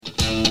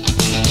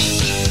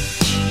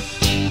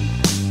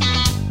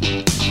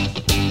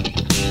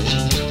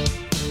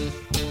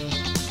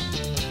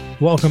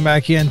Welcome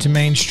back into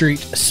Main Street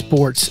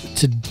Sports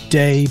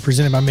Today,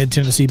 presented by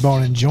Mid-Tennessee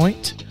Bone and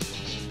Joint.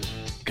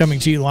 Coming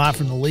to you live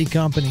from the Lee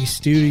Company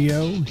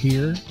studio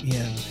here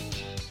in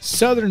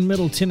southern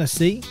Middle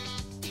Tennessee.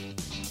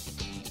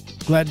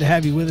 Glad to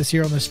have you with us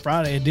here on this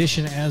Friday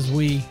edition as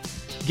we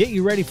get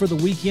you ready for the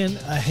weekend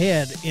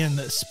ahead in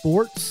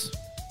sports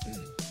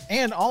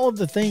and all of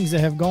the things that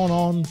have gone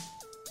on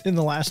in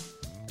the last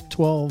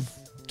 12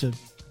 to,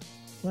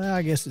 well,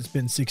 I guess it's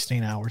been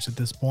 16 hours at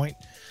this point.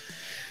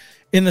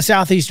 In the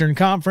Southeastern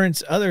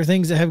Conference, other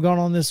things that have gone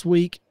on this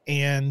week,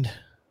 and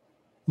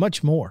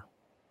much more,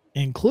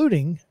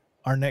 including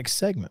our next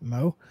segment,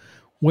 Mo,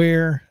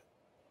 where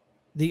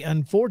the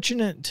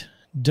unfortunate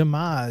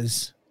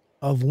demise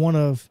of one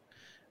of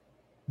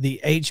the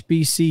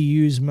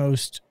HBCU's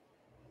most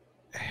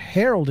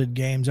heralded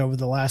games over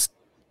the last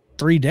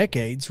 3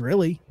 decades,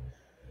 really.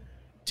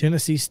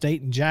 Tennessee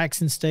State and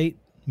Jackson State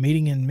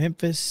meeting in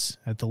Memphis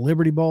at the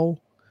Liberty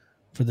Bowl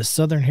for the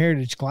Southern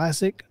Heritage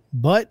Classic.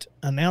 But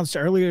announced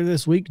earlier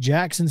this week,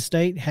 Jackson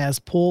State has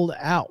pulled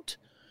out,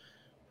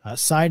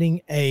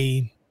 citing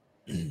a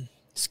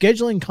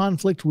scheduling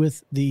conflict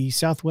with the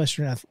Southwest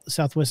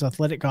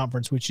Athletic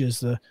Conference, which is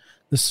the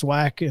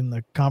SWAC and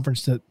the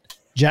conference that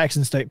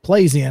Jackson State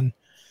plays in.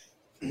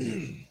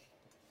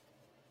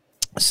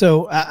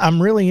 So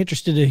I'm really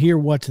interested to hear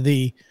what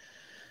the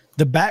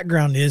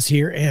background is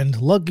here.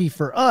 And lucky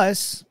for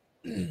us,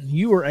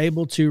 you were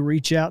able to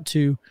reach out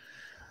to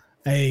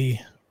a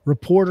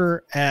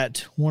reporter at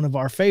one of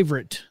our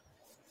favorite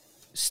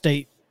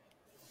state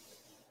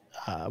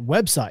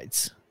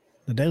websites,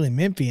 the Daily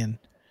Memphian,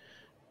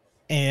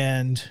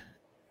 and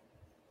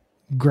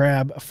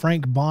grab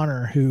Frank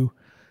Bonner, who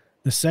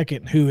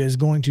is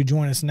going to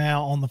join us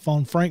now on the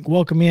phone. Frank,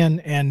 welcome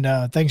in, and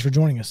thanks for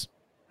joining us.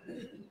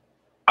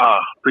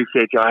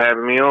 Appreciate y'all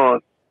having me on.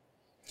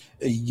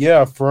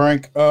 Yeah,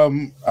 Frank.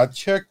 I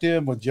checked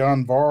in with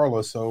John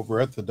Varlas over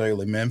at the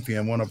Daily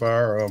Memphian, one of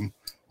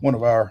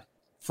our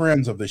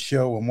friends of the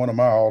show and one of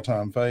my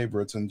all-time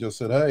favorites, and just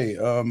said, hey,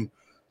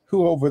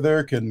 who over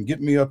there can get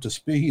me up to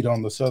speed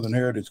on the Southern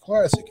Heritage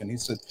Classic? And he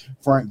said,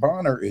 Frank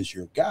Bonner is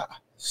your guy.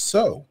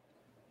 So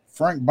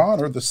Frank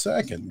Bonner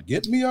II,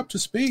 get me up to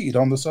speed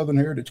on the Southern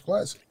Heritage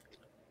Classic.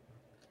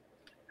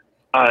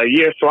 So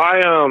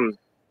when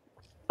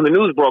the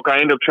news broke,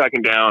 I ended up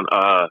tracking down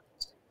the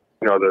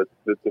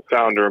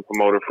founder and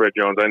promoter, Fred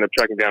Jones. I ended up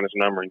tracking down his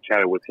number and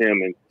chatted with him,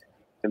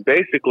 and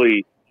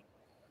basically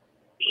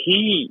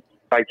he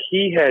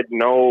had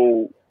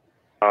no,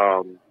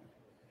 no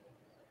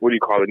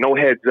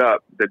heads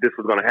up that this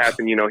was going to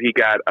happen. You know, he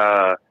got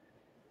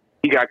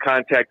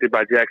contacted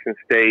by Jackson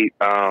State,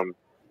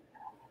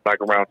 like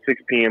around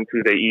 6 p.m.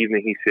 Tuesday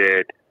evening. He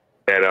said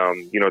that,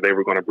 they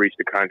were going to breach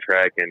the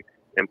contract and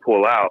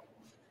pull out.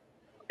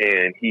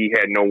 And he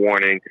had no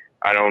warning.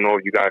 I don't know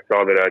if you guys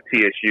saw that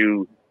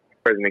TSU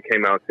president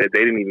came out and said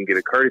they didn't even get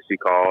a courtesy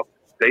call.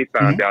 They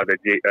found out that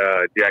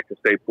Jackson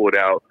State pulled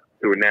out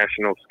through a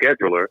national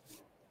scheduler.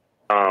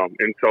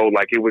 And so,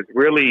 it was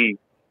really,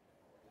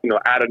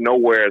 out of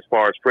nowhere as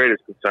far as Fred is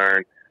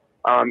concerned.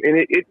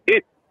 And he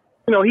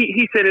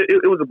said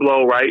it was a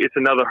blow, right? It's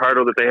another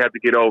hurdle that they have to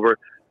get over.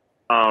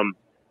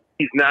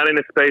 He's not in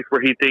a space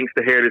where he thinks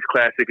the Heritage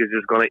Classic is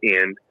just going to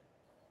end.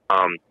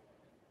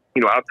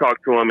 I've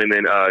talked to him, and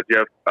then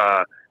Jeff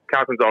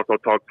Calkins also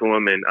talked to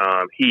him, and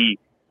he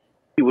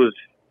was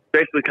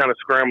basically kind of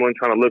scrambling,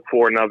 trying to look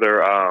for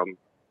another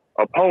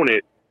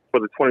opponent for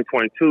the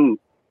 2022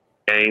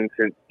 game,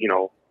 since,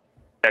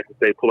 Jackson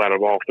State pulled out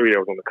of all 3 that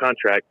was on the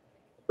contract.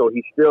 So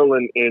he's still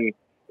in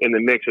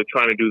the mix of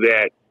trying to do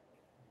that.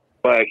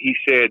 But he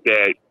said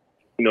that,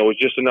 it's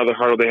just another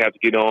hurdle they have to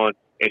get on,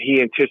 and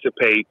he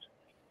anticipates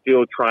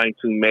still trying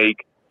to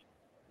make,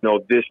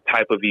 this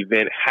type of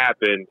event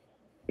happen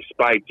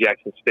despite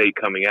Jackson State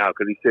coming out,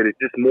 because he said it's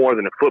just more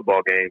than a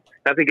football game.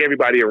 And I think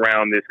everybody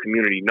around this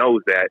community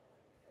knows that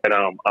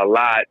a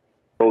lot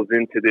goes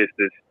into this.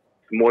 It's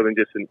more than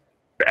just an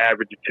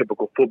average,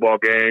 typical football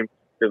game.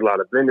 There's a lot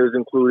of vendors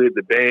included,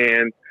 the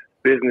band,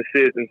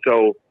 businesses. And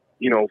so,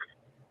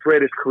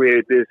 Fred has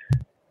created this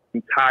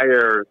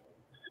entire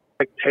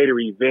spectator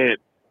event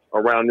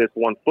around this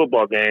one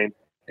football game.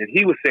 And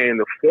he was saying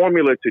the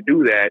formula to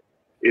do that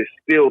is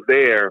still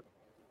there,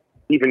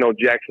 even though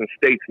Jackson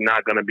State's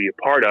not going to be a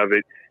part of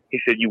it.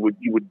 He said you would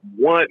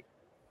want,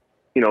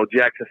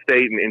 Jackson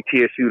State and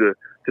TSU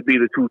to be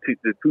the two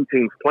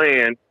teams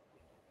playing.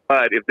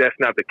 But if that's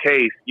not the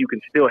case, you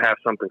can still have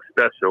something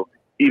special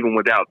even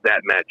without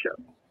that matchup.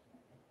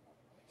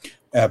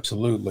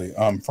 Absolutely.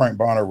 Frank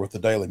Bonner with the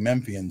Daily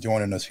Memphian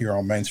joining us here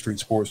on Main Street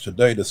Sports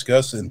Today,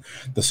 discussing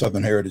the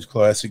Southern Heritage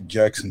Classic,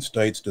 Jackson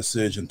State's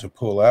decision to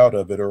pull out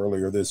of it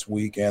earlier this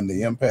week and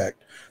the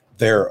impact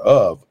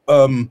thereof.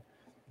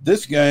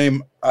 This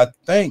game, I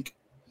think,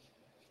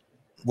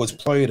 was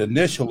played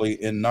initially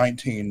in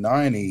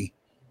 1990,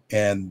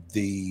 and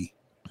the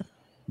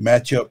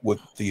matchup, with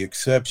the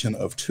exception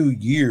of 2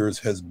 years,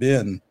 has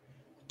been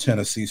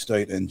Tennessee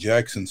State and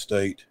Jackson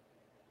State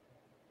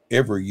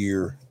every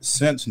year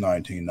since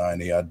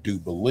 1990, I do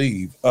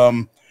believe.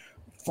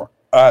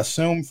 I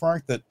assume,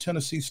 Frank, that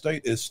Tennessee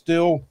State is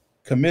still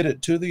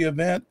committed to the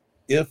event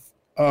if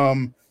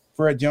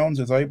Fred Jones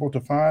is able to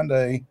find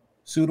a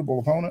suitable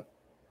opponent.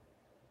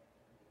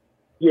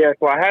 Yeah,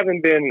 so I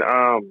haven't been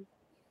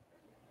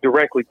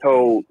directly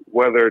told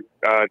whether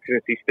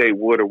Tennessee State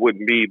would or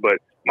wouldn't be, but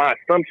my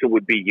assumption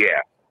would be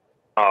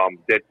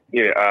that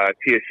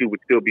TSU would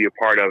still be a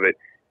part of it.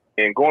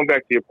 And going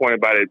back to your point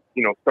about it,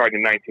 starting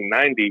in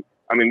 1990,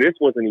 I mean, this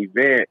was an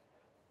event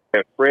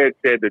that Fred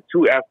said the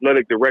two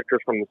athletic directors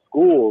from the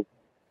schools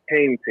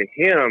came to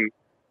him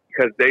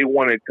because they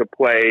wanted to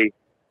play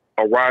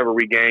a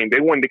rivalry game.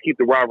 They wanted to keep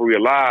the rivalry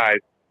alive,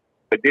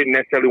 but didn't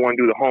necessarily want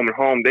to do the home and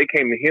home. They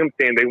came to him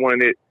saying they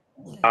wanted it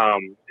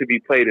to be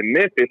played in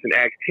Memphis and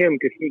asked him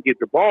could he get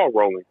the ball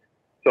rolling.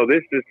 So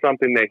this is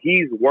something that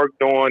he's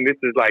worked on. This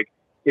is like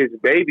his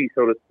baby,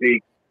 so to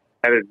speak,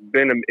 that has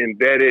been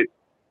embedded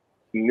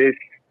in this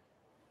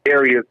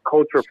area's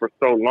culture for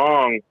so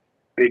long.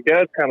 It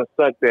does kind of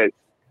suck that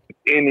it's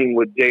ending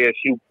with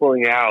JSU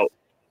pulling out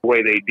the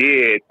way they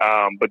did.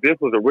 But this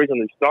was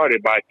originally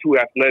started by two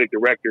athletic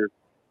directors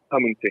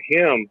coming to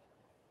him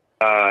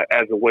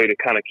as a way to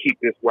kind of keep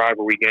this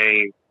rivalry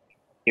game,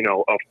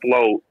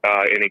 afloat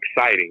and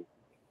exciting.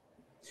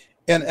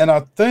 And I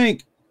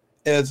think,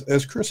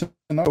 as Chris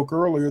and I spoke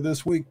earlier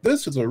this week,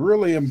 this is a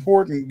really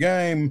important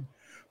game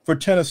for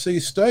Tennessee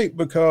State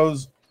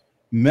because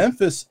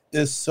Memphis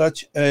is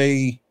such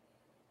a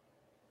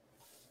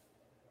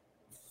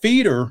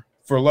feeder,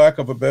 for lack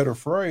of a better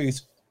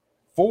phrase,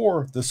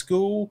 for the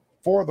school,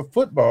 for the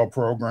football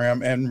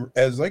program. And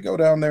as they go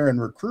down there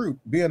and recruit,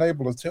 being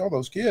able to tell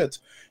those kids,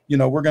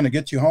 we're going to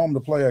get you home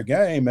to play a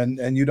game,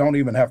 and you don't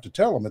even have to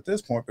tell them at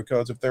this point,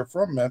 because if they're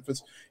from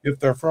Memphis, if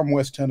they're from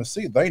West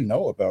Tennessee, they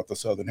know about the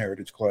Southern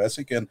Heritage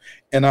Classic, and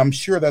I'm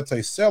sure that's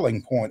a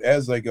selling point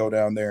as they go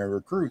down there and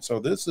recruit. So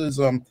this is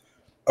a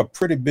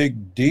pretty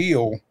big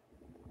deal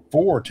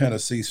for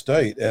Tennessee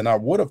State, and I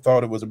would have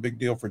thought it was a big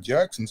deal for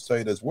Jackson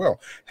State as well.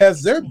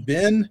 Has there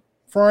been,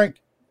 Frank,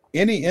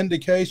 any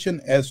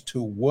indication as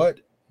to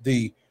what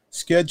the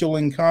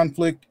scheduling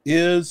conflict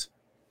is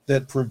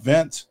that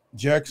prevents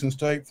Jackson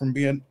State from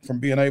being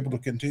able to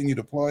continue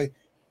to play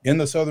in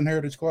the Southern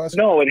Heritage Classic?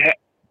 No, it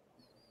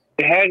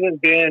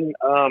hasn't been,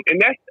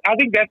 and I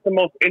think that's the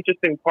most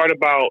interesting part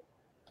about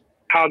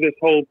how this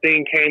whole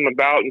thing came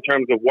about in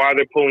terms of why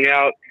they're pulling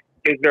out.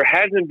 Is there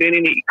hasn't been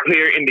any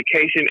clear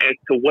indication as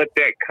to what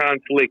that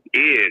conflict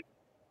is.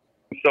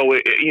 So,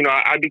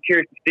 I'd be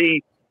curious to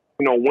see,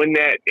 when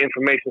that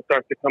information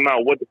starts to come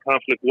out, what the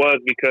conflict was,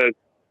 because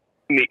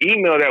in the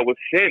email that was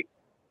sent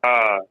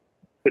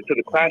to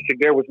the Classic,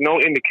 there was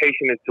no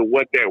indication as to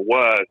what that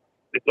was.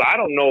 So I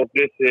don't know if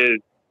this is,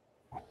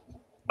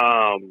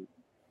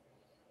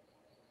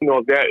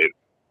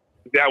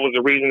 if that was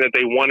the reason that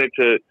they wanted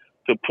to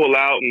pull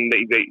out and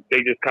they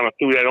just kind of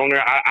threw that on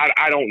there.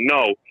 I don't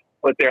know.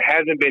 But there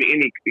hasn't been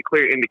any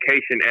clear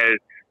indication as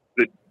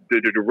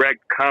the direct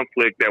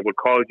conflict that would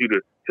cause you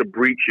to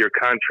breach your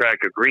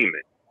contract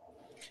agreement.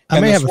 I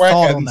may have a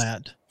thought on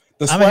that.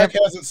 The SWAC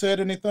hasn't said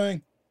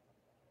anything?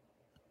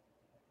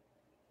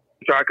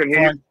 Sorry, I couldn't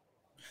hear you.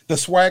 The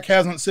SWAC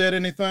hasn't said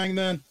anything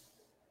then?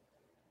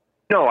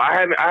 No,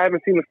 I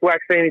haven't seen the SWAC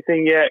say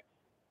anything yet.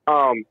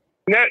 I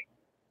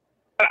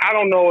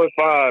don't know if,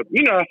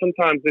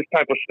 sometimes this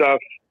type of stuff,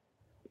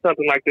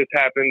 something like this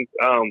happens.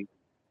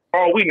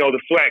 All we know, the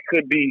SWAC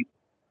could be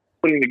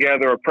putting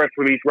together a press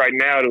release right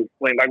now to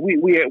explain. Like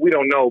we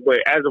don't know, but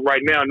as of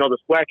right now, no, the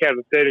SWAC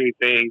hasn't said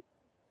anything,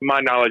 to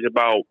my knowledge,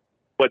 about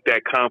what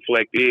that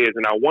conflict is.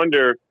 And I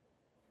wonder,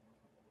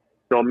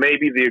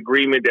 maybe the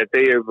agreement that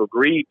they have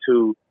agreed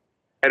to,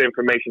 that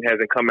information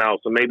hasn't come out.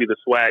 So maybe the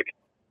SWAC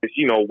is,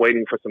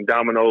 waiting for some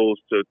dominoes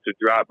to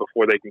drop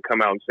before they can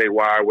come out and say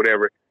why or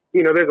whatever.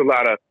 There's a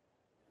lot of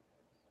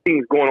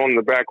things going on in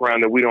the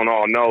background that we don't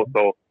all know.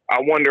 So I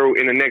wonder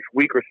in the next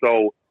week or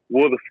so,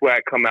 will the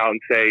SWAC come out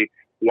and say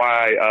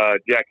why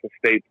Jackson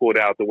State pulled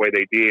out the way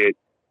they did?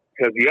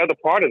 Because the other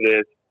part of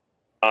this,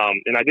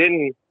 and I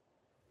didn't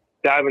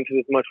dive into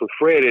this much with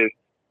Fred, is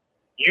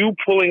you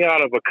pulling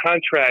out of a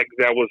contract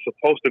that was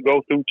supposed to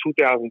go through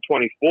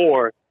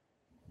 2024.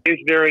 Is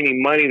there any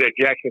money that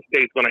Jackson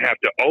State's going to have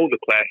to owe the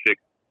Classic?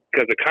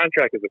 Because a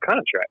contract is a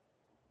contract.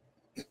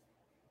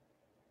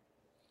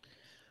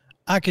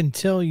 I can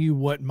tell you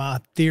what my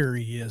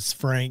theory is,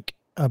 Frank,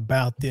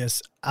 about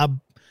this.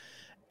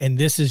 And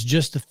this is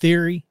just a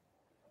theory,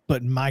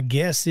 but my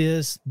guess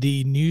is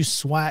the new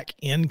SWAC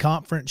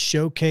in-conference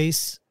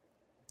showcase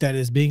that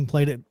is being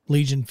played at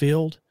Legion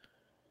Field,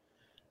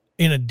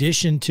 in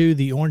addition to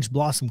the Orange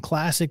Blossom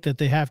Classic that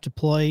they have to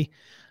play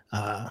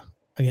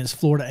against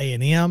Florida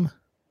A&M,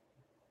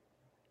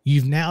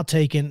 you've now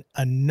taken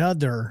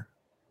another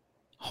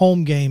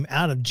home game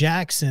out of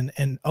Jackson.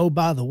 And, oh,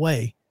 by the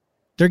way,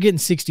 they're getting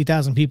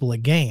 60,000 people a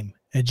game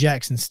at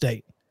Jackson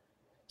State.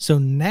 So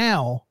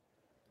now,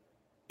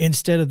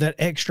 instead of that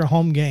extra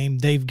home game,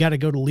 they've got to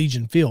go to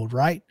Legion Field,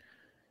 right?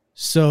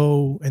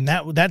 So, and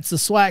that's the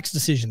SWAC's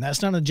decision.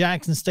 That's not a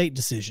Jackson State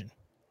decision.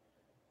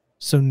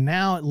 So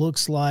now it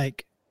looks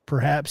like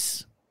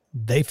perhaps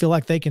they feel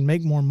like they can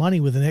make more money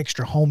with an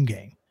extra home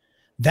game.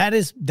 That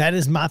is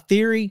my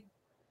theory.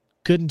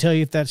 Couldn't tell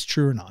you if that's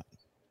true or not.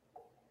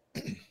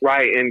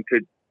 Right, and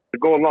to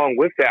go along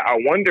with that, I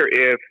wonder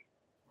if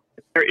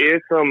there is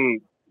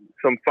some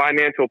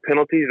financial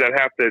penalties that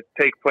have to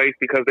take place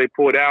because they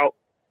pulled out.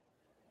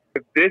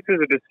 If this is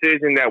a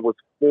decision that was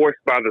forced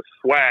by the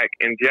SWAC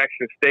and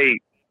Jackson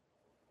State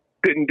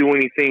couldn't do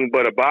anything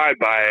but abide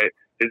by it,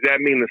 does that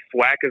mean the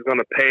SWAC is going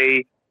to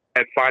pay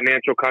that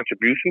financial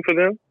contribution for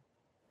them?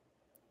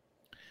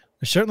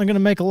 They're certainly going to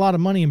make a lot of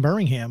money in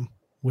Birmingham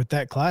with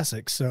that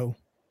classic, so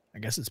I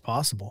guess it's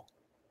possible.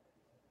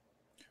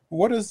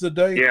 What is the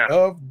date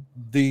of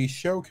the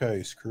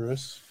showcase,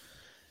 Chris?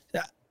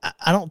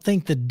 I don't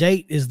think the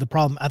date is the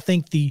problem. I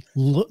think the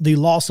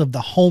loss of the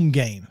home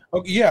game.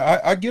 Oh,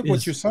 yeah, I get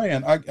what you're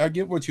saying. I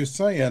get what you're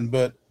saying,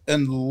 but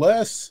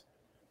unless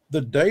the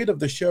date of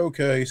the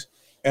showcase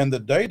and the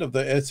date of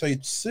the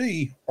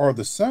SHC are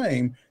the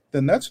same,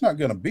 then that's not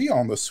going to be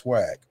on the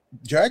SWAC.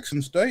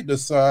 Jackson State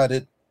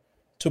decided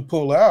to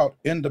pull out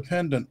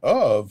independent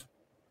of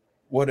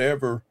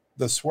whatever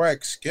the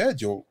SWAC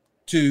scheduled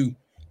to,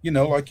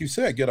 like you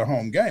said, get a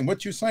home game.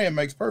 What you're saying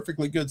makes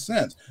perfectly good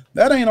sense.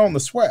 That ain't on the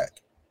SWAC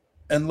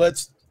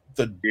unless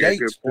the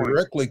dates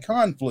directly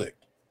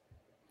conflict.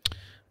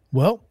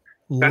 Well,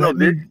 I know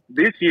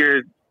this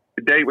year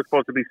the date was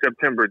supposed to be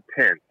September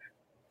 10th.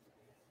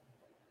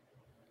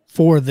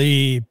 For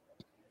the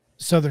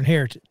Southern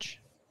Heritage.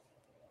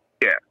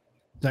 Yeah.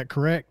 Is that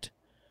correct?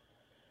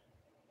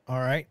 All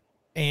right.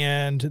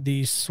 And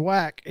the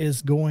SWAC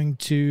is going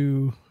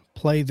to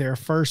play their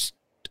first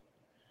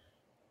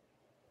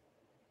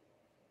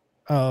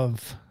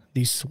of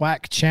the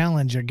SWAC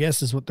Challenge, I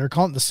guess is what they're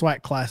calling it, the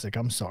SWAC Classic.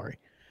 I'm sorry.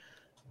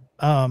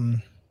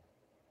 I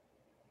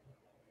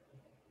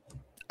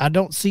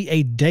don't see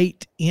a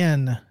date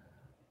in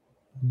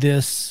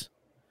this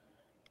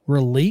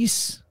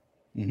release,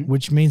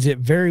 which means it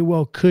very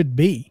well could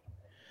be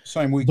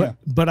same weekend.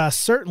 But I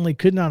certainly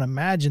could not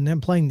imagine them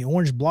playing the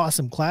Orange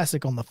Blossom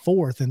Classic on the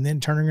 4th and then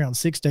turning around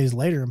 6 days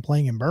later and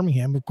playing in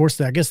Birmingham. Of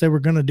course, I guess they were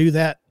going to do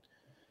that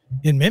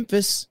in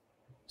Memphis,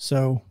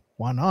 so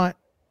why not?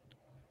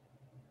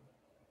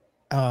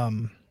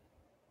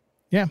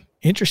 Yeah,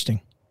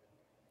 interesting.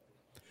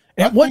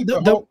 And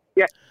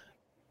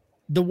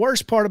the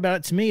worst part about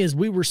it to me is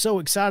we were so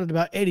excited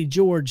about Eddie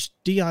George,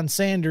 Deion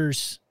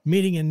Sanders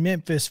meeting in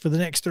Memphis for the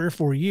next 3 or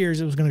 4 years.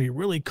 It was going to be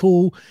really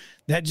cool.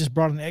 That just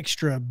brought an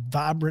extra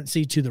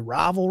vibrancy to the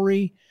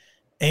rivalry.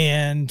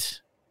 And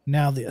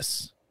now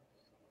this.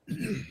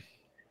 Yeah,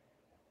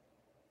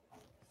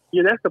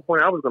 that's the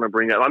point I was going to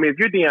bring up. I mean, if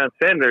you're Deion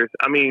Sanders,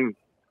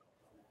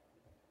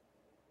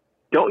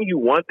 don't you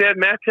want that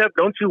matchup?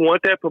 Don't you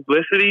want that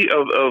publicity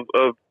of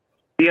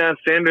Deion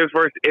Sanders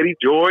versus Eddie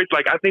George?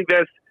 Like, I think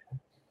that's,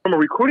 from a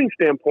recruiting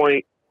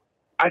standpoint,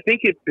 I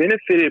think it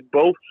benefited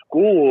both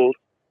schools,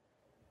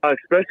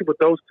 especially with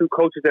those two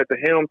coaches at the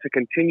helm, to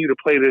continue to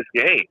play this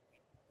game.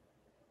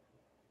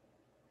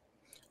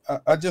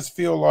 I just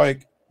feel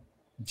like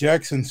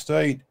Jackson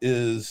State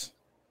is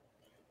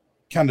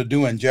kind of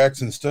doing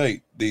Jackson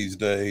State these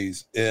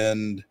days,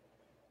 and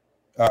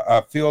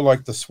I feel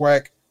like the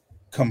SWAC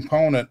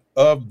component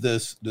of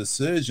this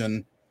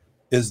decision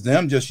is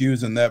them just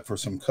using that for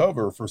some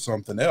cover for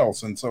something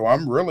else. And so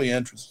I'm really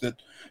interested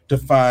to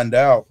find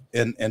out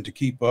and to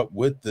keep up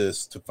with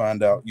this, to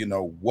find out,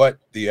 what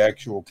the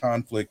actual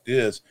conflict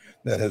is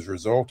that has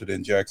resulted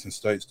in Jackson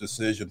State's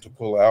decision to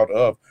pull out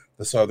of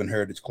the Southern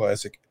Heritage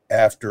Classic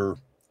after,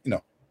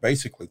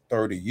 basically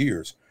 30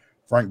 years.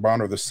 Frank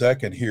Bonner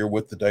II here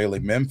with the Daily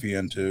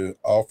Memphian to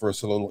offer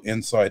us a little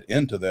insight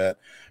into that.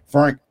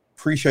 Frank,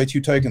 appreciate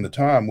you taking the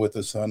time with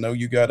us. I know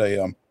you got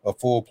a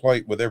full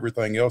plate with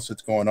everything else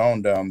that's going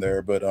on down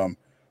there, but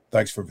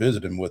thanks for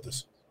visiting with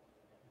us.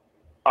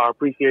 I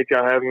appreciate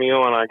y'all having me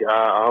on. I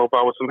hope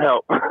I was some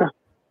help.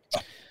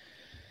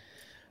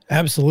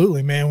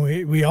 Absolutely, man.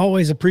 We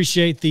always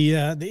appreciate the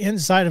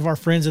insight of our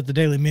friends at the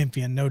Daily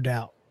Memphian, no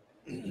doubt.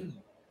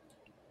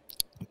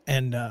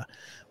 And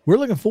we're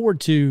looking forward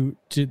to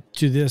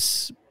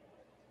this.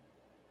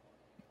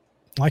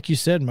 Like you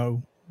said,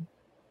 Mo,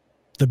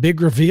 the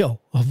big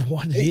reveal of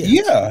what it is.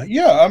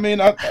 Yeah. I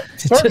mean,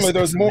 certainly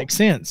there's more. Makes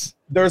sense.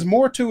 There's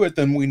more to it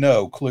than we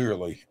know,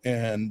 clearly,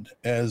 and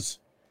as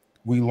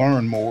we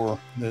learn more,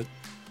 I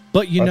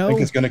think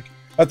it's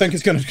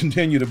going to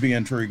continue to be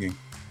intriguing.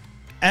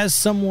 As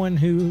someone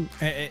who,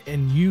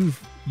 and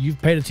you've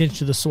paid attention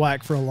to the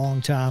SWAC for a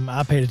long time.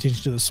 I paid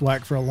attention to the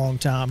SWAC for a long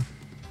time.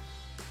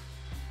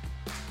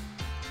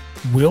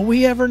 Will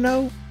we ever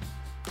know?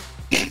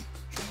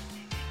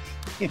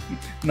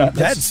 Not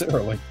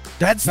necessarily.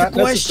 That's the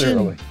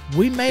question.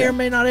 We may or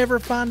may not ever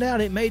find out.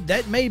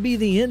 That may be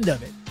the end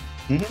of it.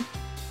 Mm-hmm.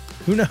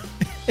 Who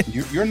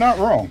knows? You're not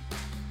wrong.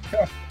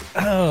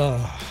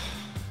 Oh,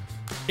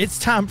 it's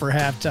time for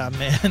halftime,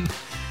 man.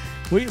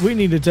 We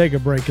need to take a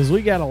break because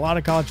we got a lot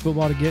of college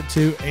football to get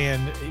to,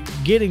 and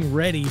getting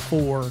ready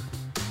for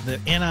the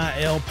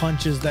NIL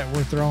punches that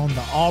were thrown,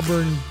 the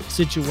Auburn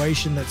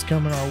situation that's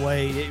coming our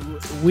way.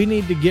 We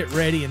need to get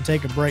ready and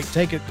take a break,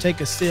 take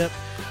a sip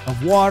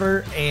of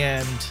water,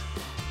 and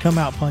come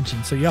out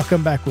punching. So y'all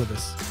come back with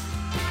us.